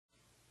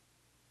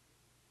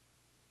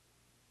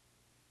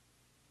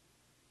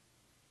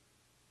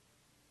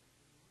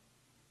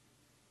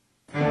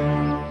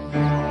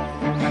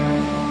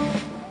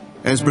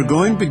As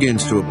Burgoyne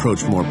begins to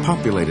approach more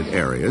populated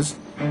areas,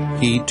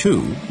 he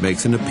too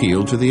makes an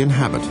appeal to the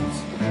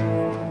inhabitants.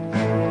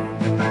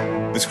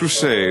 This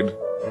crusade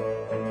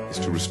is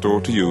to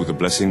restore to you the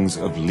blessings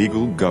of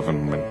legal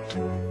government.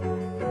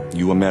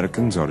 You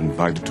Americans are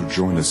invited to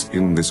join us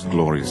in this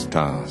glorious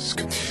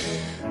task.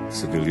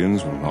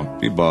 Civilians will not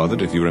be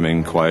bothered if you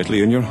remain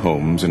quietly in your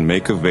homes and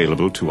make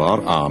available to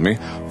our army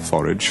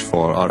forage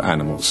for our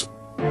animals.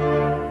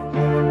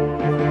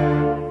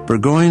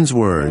 Burgoyne's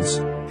words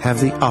have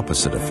the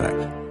opposite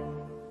effect.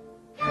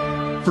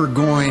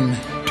 Burgoyne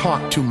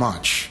talked too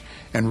much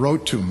and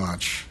wrote too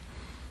much.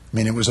 I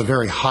mean, it was a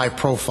very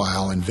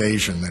high-profile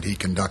invasion that he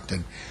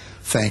conducted,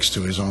 thanks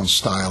to his own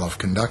style of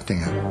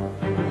conducting it,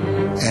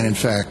 and in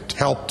fact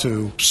helped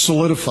to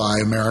solidify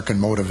American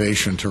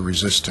motivation to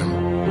resist him.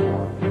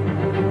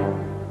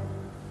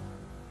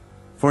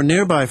 For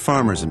nearby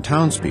farmers and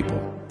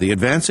townspeople, the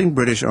advancing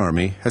British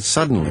Army has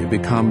suddenly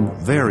become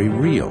very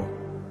real.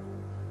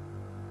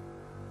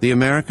 The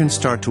Americans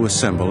start to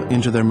assemble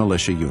into their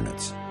militia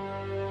units.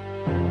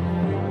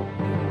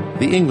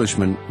 The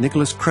Englishman,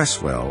 Nicholas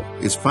Cresswell,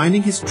 is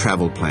finding his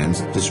travel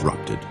plans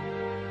disrupted.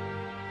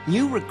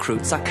 New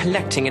recruits are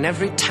collecting in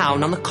every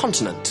town on the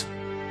continent.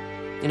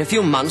 In a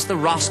few months, the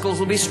rascals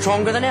will be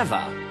stronger than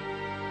ever.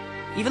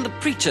 Even the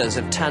preachers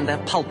have turned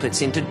their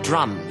pulpits into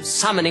drums,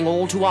 summoning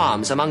all to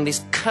arms among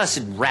this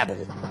cursed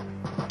rabble.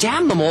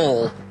 Damn them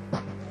all!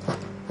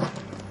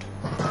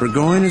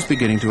 Burgoyne is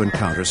beginning to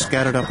encounter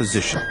scattered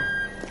opposition.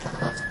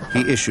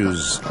 He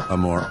issues a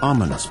more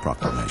ominous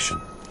proclamation.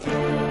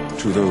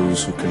 To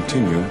those who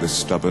continue this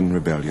stubborn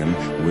rebellion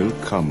will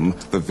come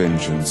the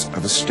vengeance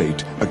of a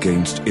state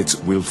against its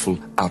willful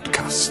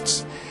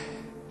outcasts.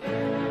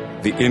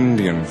 The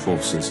Indian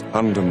forces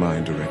under my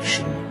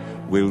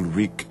direction will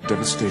wreak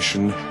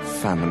devastation,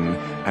 famine,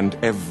 and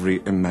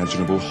every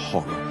imaginable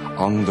horror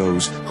on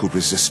those who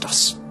resist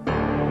us.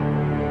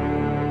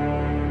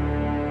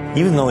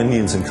 Even though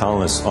Indians and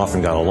colonists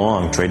often got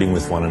along, trading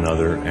with one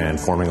another and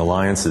forming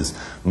alliances,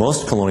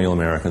 most colonial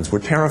Americans were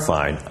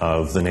terrified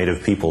of the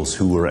native peoples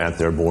who were at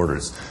their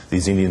borders.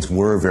 These Indians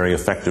were very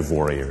effective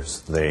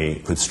warriors. They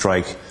could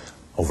strike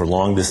over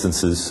long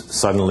distances,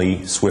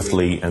 suddenly,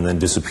 swiftly, and then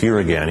disappear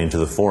again into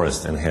the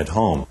forest and head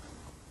home.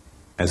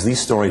 As these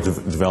stories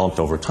developed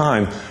over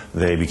time,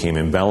 they became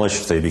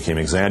embellished, they became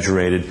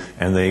exaggerated,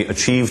 and they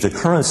achieved a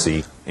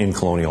currency in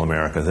colonial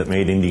America that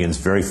made Indians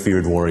very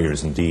feared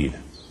warriors indeed.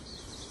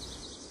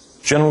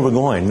 General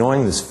Burgoyne,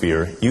 knowing this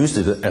fear, used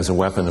it as a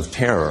weapon of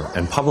terror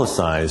and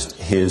publicized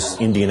his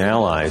Indian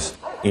allies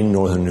in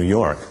northern New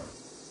York.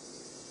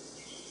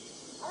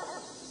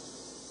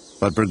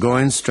 But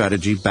Burgoyne's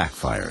strategy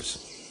backfires.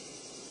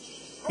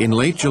 In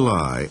late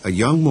July, a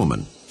young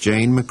woman,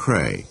 Jane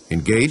McCrae,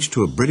 engaged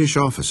to a British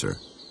officer,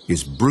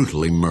 is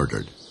brutally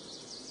murdered.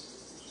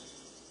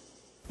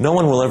 No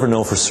one will ever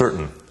know for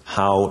certain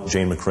how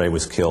Jane McCrae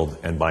was killed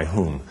and by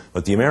whom,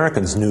 but the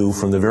Americans knew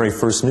from the very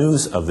first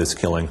news of this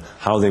killing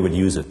how they would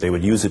use it. They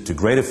would use it to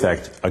great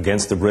effect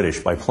against the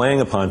British by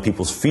playing upon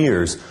people's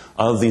fears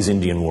of these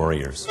Indian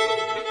warriors.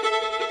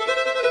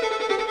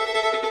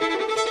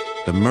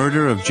 The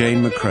murder of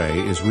Jane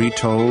McCrae is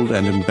retold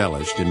and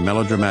embellished in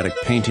melodramatic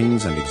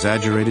paintings and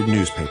exaggerated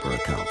newspaper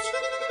accounts.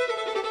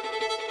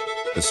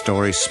 The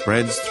story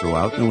spreads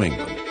throughout New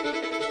England.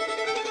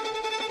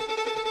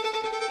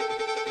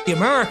 The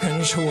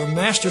Americans, who were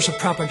masters of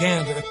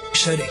propaganda,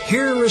 said,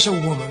 here is a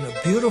woman,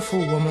 a beautiful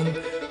woman,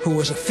 who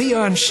was a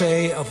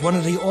fiancée of one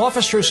of the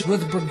officers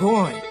with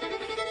Burgoyne.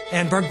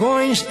 And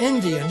Burgoyne's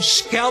Indians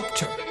scalped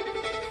her.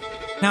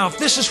 Now, if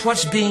this is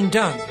what's being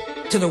done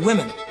to the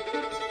women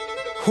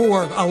who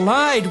are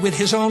allied with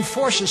his own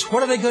forces,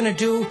 what are they going to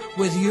do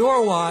with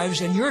your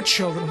wives and your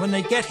children when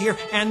they get here?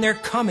 And they're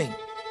coming.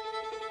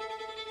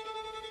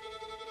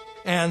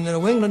 And the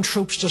New England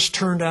troops just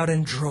turned out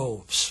in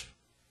droves.